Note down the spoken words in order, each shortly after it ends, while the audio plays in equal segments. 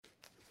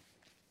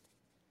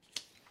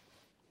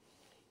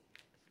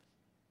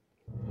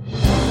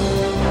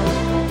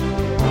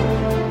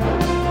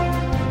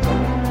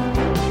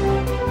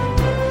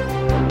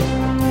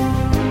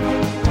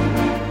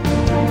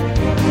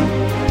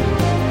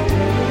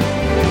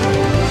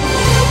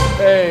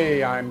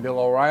I'm Bill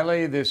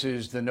O'Reilly. This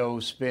is the No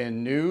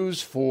Spin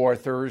News for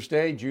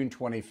Thursday, June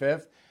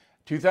 25th,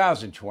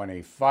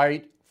 2020.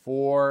 Fight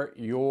for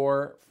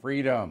your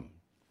freedom.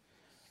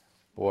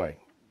 Boy,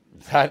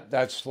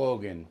 that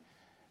slogan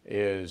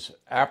is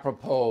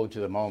apropos to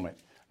the moment.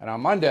 And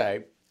on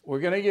Monday, we're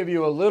going to give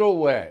you a little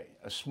way,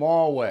 a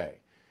small way,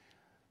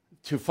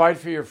 to fight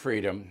for your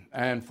freedom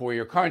and for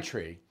your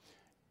country,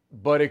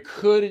 but it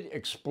could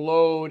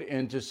explode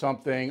into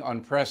something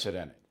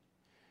unprecedented.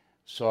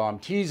 So I'm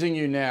teasing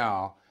you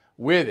now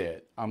with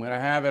it. I'm going to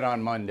have it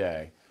on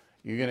Monday.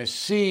 You're going to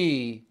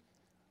see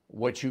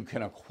what you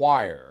can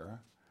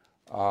acquire.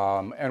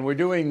 And we're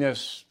doing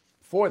this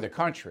for the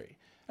country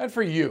and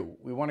for you.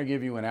 We want to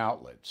give you an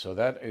outlet. So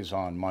that is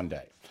on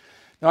Monday.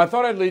 Now, I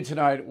thought I'd lead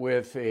tonight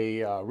with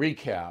a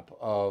recap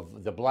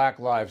of the Black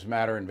Lives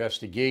Matter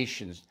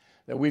investigations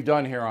that we've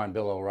done here on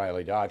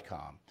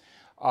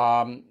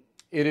BillO'Reilly.com.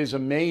 It is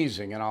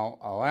amazing, and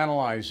I'll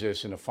analyze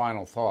this in a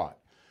final thought,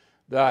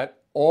 that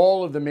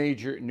all of the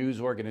major news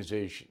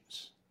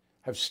organizations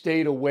have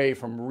stayed away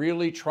from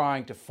really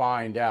trying to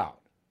find out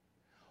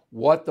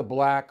what the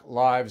Black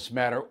Lives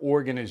Matter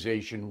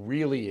organization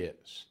really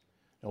is.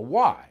 Now,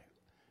 why?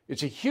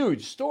 It's a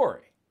huge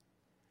story.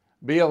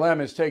 BLM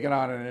has taken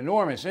on an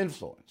enormous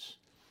influence.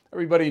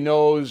 Everybody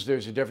knows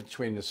there's a difference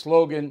between the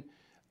slogan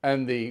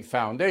and the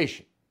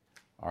foundation,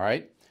 all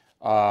right?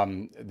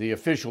 The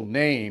official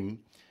name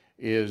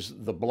is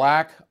the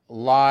Black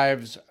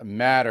Lives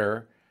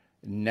Matter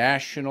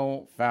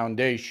National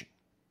Foundation,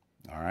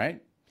 all right?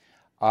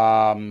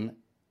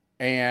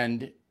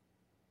 And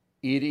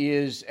it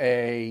is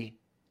a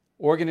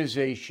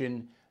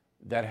organization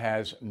that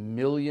has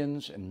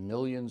millions and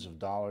millions of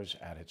dollars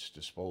at its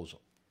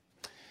disposal.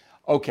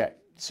 Okay,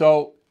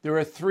 so there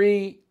are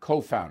three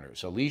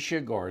co-founders, Alicia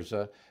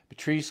Garza,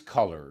 Patrisse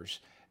Cullors,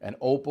 and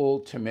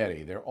Opal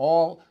Tometi. They're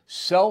all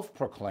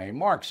self-proclaimed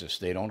Marxists.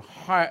 They don't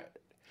hide.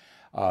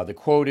 The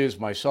quote is,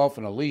 myself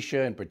and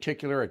Alicia in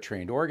particular are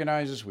trained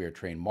organizers. We are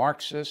trained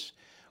Marxists.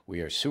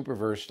 We are super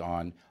versed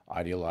on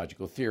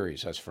ideological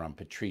theories. That's from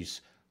Patrisse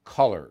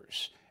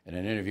Cullors in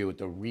an interview with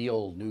the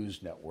Real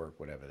News Network,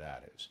 whatever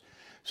that is.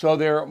 So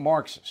they're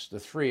Marxists, the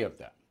three of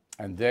them,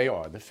 and they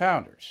are the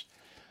founders.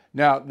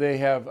 Now, they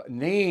have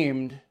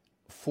named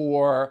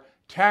for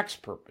tax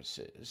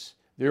purposes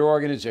their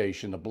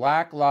organization, the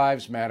Black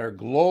Lives Matter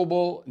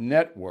Global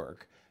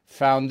Network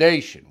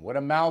Foundation. What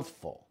a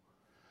mouthful.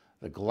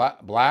 The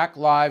Black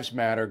Lives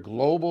Matter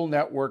Global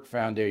Network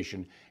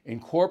Foundation,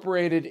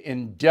 incorporated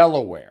in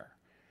Delaware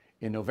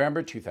in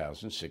November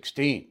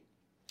 2016.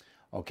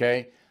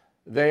 Okay?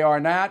 They are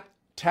not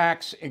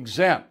tax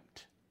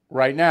exempt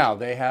right now.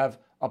 They have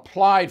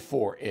applied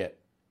for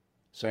it,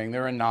 saying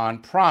they're a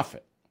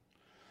nonprofit.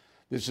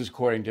 This is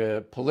according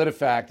to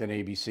PolitiFact and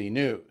ABC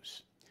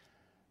News.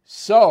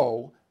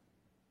 So,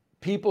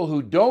 people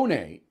who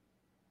donate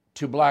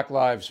to Black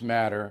Lives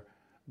Matter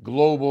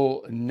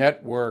Global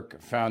Network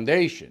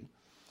Foundation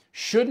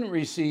shouldn't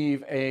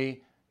receive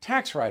a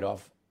tax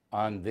write-off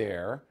on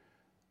their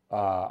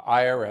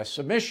IRS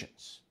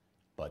submissions,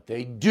 but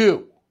they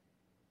do.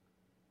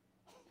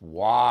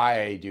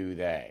 Why do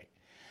they?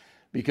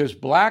 Because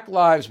Black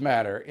Lives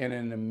Matter, in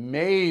an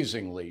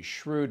amazingly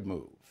shrewd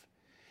move,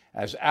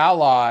 has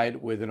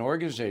allied with an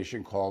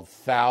organization called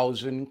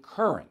Thousand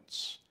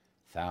Currents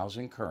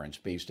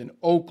based in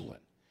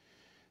Oakland.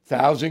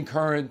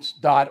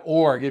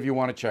 thousandcurrents.org if you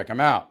want to check them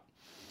out.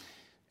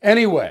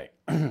 Anyway,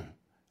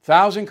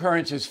 Thousand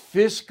Currents is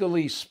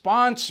fiscally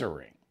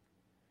sponsoring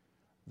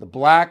the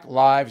Black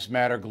Lives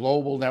Matter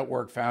Global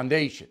Network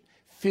Foundation,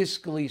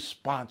 fiscally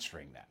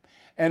sponsoring them.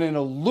 And in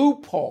a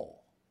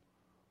loophole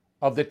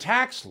of the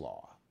tax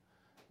law,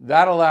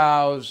 that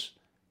allows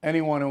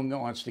anyone who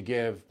wants to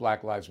give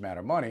Black Lives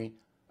Matter money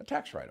a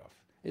tax write-off.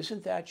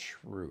 Isn't that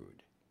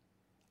shrewd?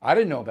 I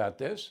didn't know about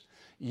this.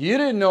 You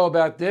didn't know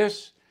about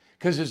this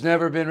because it's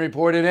never been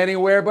reported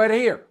anywhere but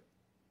here.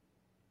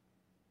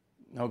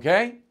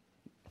 Okay?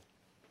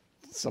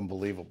 It's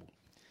unbelievable.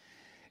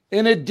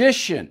 In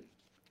addition,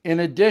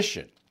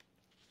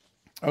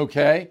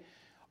 okay,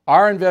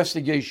 our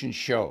investigation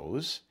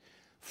shows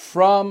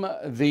from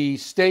the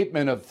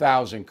statement of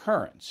Thousand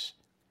Currents,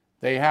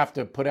 they have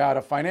to put out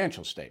a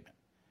financial statement,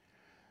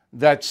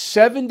 that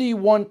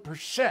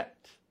 71%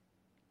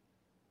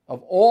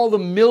 of all the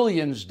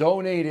millions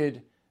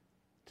donated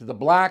to the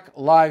Black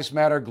Lives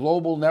Matter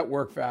Global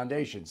Network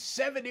Foundation,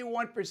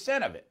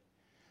 71% of it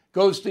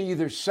goes to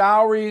either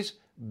salaries,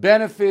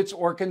 benefits,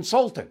 or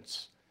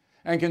consultants.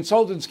 And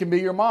consultants can be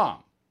your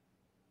mom.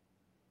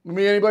 It can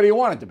be anybody you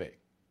want it to be.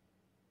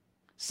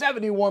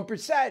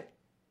 71%.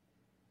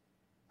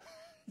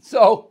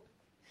 So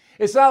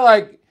it's not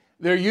like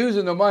they're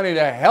using the money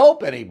to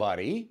help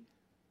anybody.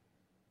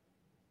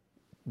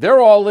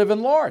 They're all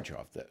living large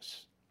off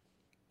this.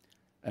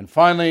 And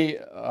finally,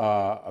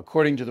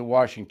 according to the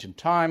Washington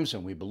Times,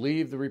 and we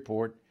believe the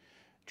report,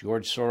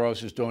 George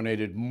Soros has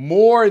donated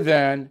more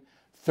than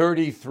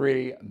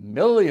 $33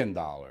 million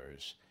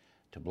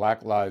to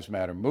Black Lives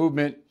Matter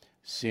movement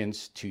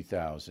since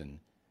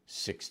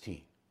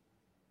 2016.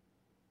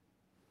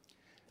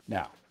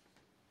 Now,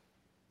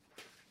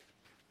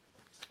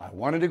 I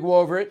wanted to go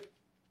over it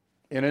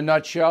in a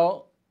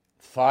nutshell.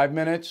 5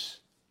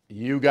 minutes,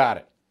 you got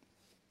it.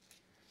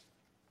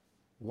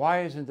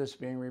 Why isn't this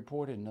being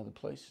reported in other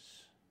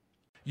places?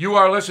 You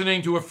are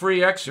listening to a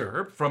free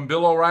excerpt from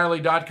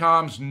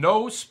BillO'Reilly.com's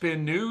No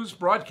Spin News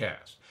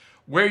broadcast,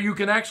 where you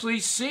can actually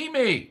see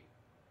me.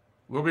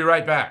 We'll be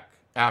right back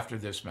after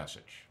this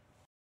message.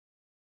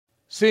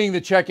 Seeing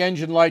the check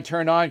engine light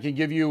turn on can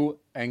give you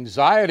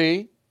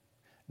anxiety,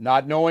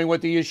 not knowing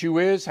what the issue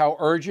is, how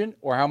urgent,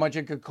 or how much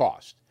it could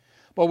cost.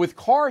 But with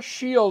Car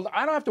Shield,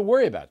 I don't have to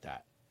worry about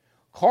that.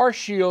 Car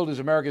Shield is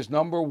America's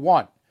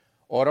 #1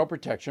 auto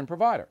protection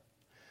provider.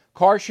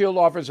 Car Shield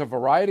offers a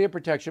variety of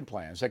protection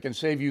plans that can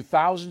save you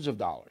thousands of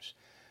dollars.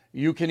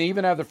 You can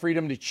even have the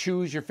freedom to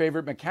choose your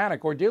favorite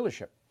mechanic or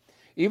dealership.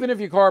 Even if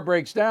your car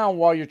breaks down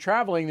while you're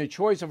traveling, the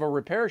choice of a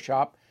repair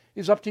shop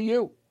is up to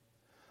you.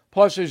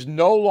 Plus, there's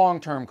no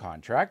long-term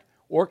contract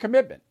or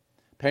commitment.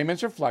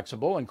 Payments are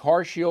flexible, and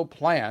Car Shield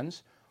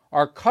plans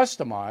are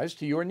customized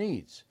to your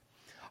needs.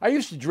 I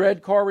used to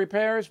dread car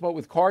repairs, but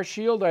with Car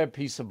Shield, I have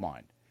peace of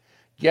mind.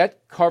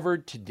 Get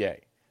covered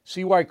today.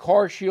 See why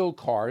Car Shield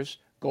cars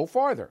go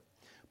farther.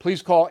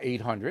 Please call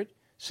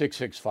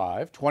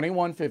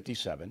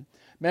 800-665-2157,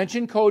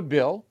 mention code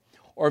BILL,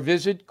 or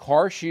visit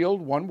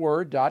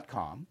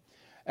carshieldoneword.com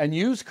and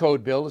use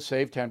code BILL to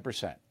save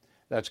 10%.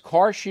 That's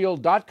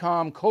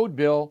carshield.com, code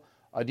BILL.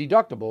 A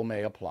deductible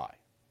may apply.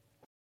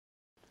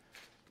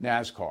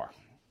 NASCAR.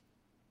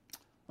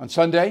 On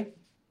Sunday,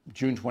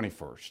 June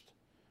 21st,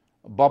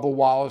 Bubba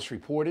Wallace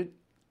reported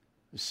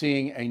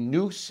seeing a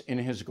noose in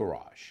his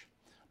garage.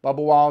 Bubba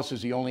Wallace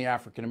is the only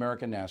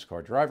African-American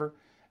NASCAR driver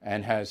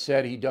and has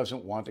said he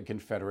doesn't want the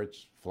Confederate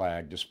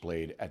flag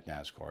displayed at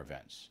NASCAR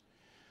events.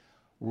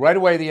 Right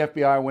away, the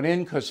FBI went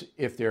in because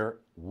if there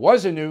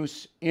was a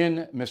noose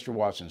in Mr.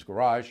 Wallace's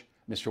garage,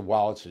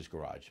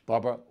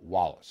 Bubba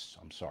Wallace.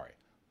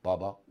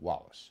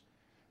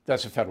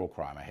 That's a federal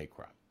crime, a hate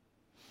crime.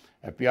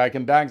 FBI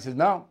came back and said,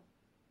 no,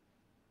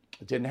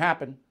 it didn't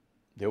happen.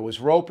 There was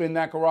rope in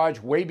that garage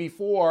way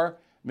before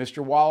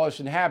Mr. Wallace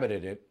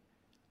inhabited it,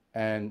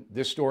 and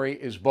this story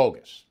is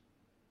bogus.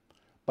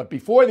 But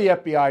before the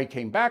FBI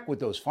came back with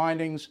those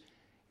findings,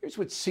 here's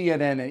what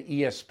CNN and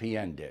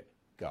ESPN did.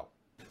 Go.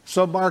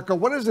 So, Marco,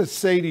 what does it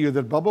say to you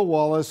that Bubba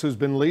Wallace, who's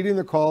been leading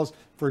the calls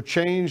for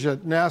change at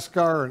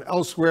NASCAR and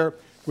elsewhere,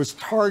 was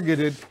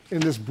targeted in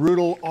this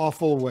brutal,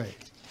 awful way?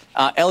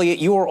 Elliot,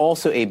 you are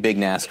also a big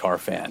NASCAR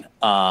fan.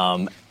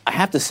 I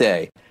have to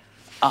say,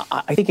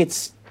 I think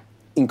it's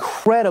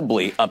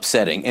incredibly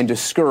upsetting and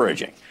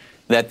discouraging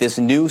that this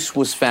noose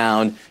was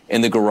found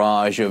in the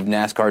garage of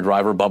NASCAR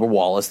driver Bubba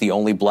Wallace, the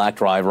only black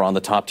driver on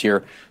the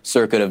top-tier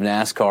circuit of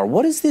NASCAR.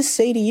 What does this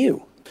say to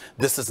you?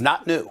 This is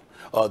not new.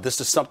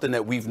 This is something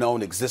that we've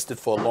known existed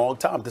for a long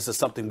time. This is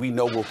something we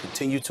know will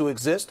continue to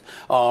exist,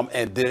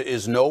 and there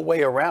is no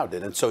way around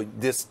it. And so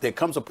there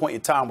comes a point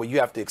in time where you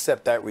have to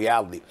accept that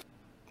reality.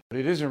 But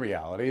it isn't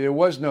reality. There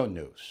was no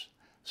noose.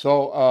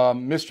 So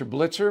Mr.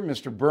 Blitzer,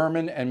 Mr.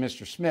 Berman, and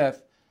Mr.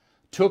 Smith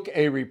took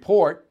a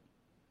report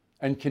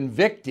and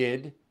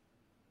convicted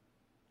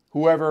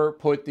whoever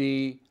put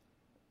the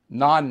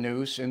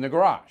non-noose in the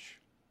garage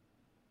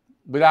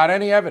without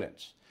any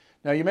evidence.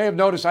 Now, you may have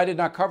noticed I did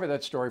not cover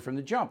that story from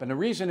the jump. And the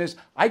reason is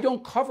I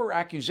don't cover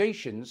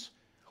accusations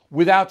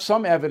without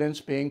some evidence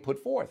being put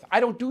forth. I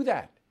don't do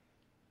that.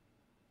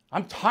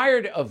 I'm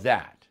tired of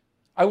that.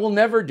 I will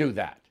never do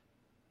that.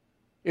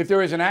 If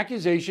there is an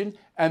accusation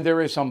and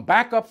there is some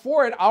backup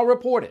for it, I'll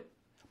report it.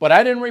 But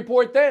I didn't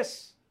report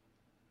this.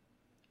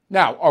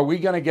 Now, are we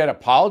going to get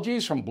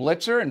apologies from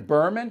Blitzer and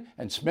Berman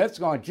and Smith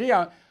going, gee,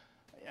 I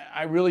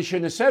really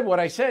shouldn't have said what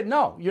I said?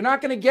 No, you're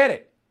not going to get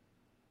it.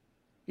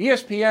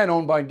 ESPN,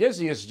 owned by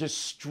Disney, has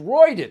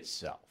destroyed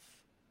itself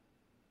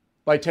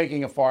by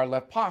taking a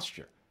far-left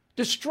posture.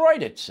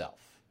 Destroyed itself.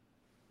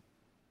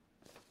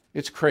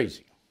 It's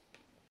crazy.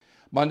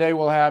 Monday,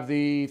 we'll have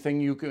the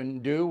thing you can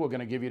do. We're going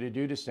to give you to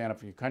do to stand up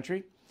for your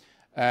country.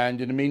 And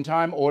in the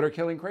meantime, order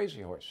Killing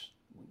Crazy Horse.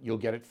 You'll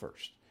get it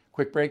first.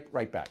 Quick break,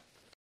 right back.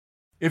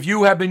 If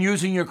you have been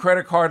using your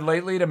credit card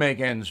lately to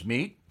make ends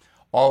meet,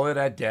 all of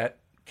that debt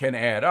can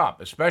add up,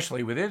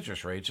 especially with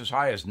interest rates as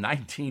high as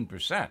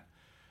 19%.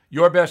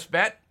 Your best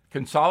bet?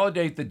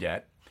 Consolidate the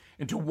debt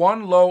into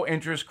one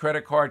low-interest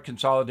credit card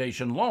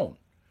consolidation loan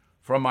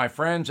from my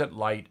friends at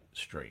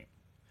Lightstream.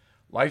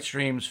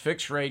 Lightstream's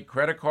fixed-rate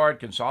credit card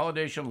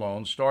consolidation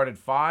loans start at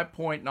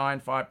 5.95%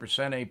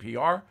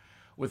 APR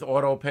with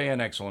auto pay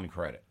and excellent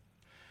credit.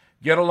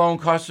 Get a loan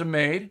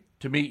custom-made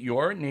to meet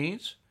your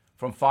needs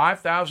from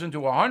 $5,000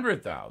 to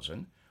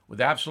 $100,000 with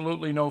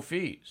absolutely no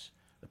fees.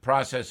 The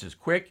process is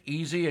quick,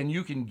 easy, and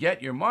you can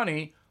get your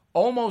money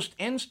almost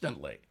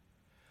instantly.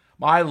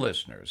 My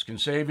listeners can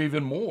save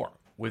even more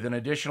with an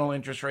additional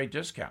interest rate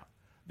discount.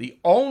 The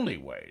only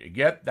way to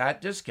get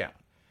that discount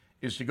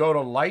is to go to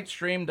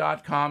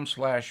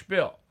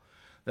lightstream.com/bill.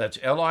 That's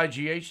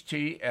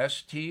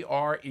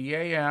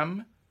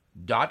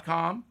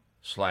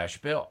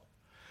lightstream.com/bill.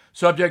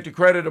 Subject to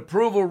credit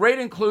approval, rate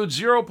includes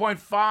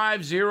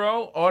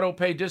 0.50 auto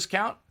pay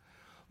discount.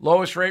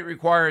 Lowest rate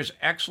requires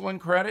excellent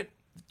credit.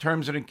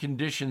 Terms and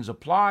conditions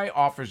apply.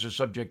 Offers are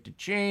subject to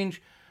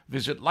change.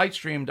 Visit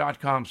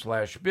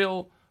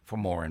lightstream.com/bill for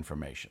more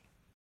information.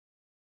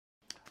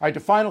 All right, the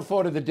final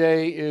thought of the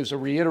day is a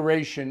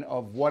reiteration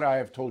of what I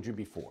have told you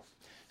before.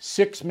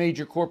 6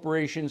 major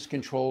corporations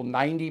control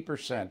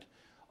 90%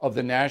 of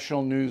the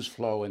national news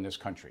flow in this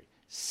country.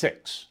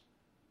 6.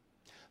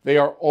 They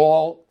are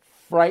all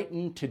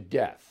frightened to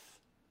death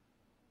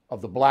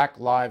of the Black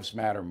Lives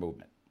Matter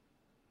movement.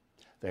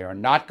 They are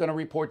not going to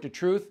report the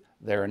truth.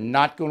 They are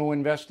not going to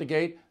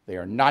investigate. They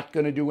are not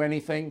going to do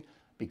anything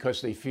because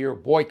they fear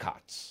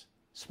boycotts,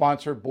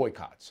 sponsored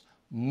boycotts.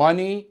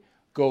 Money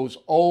goes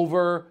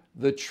over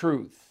the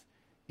truth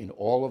in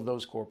all of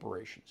those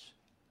corporations.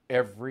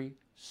 Every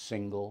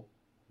single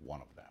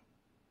one of them.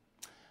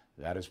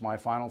 That is my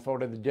final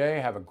thought of the day.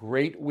 Have a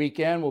great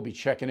weekend. We'll be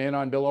checking in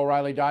on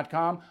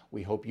BillO'Reilly.com.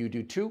 We hope you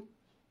do too,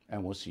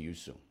 and we'll see you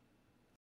soon.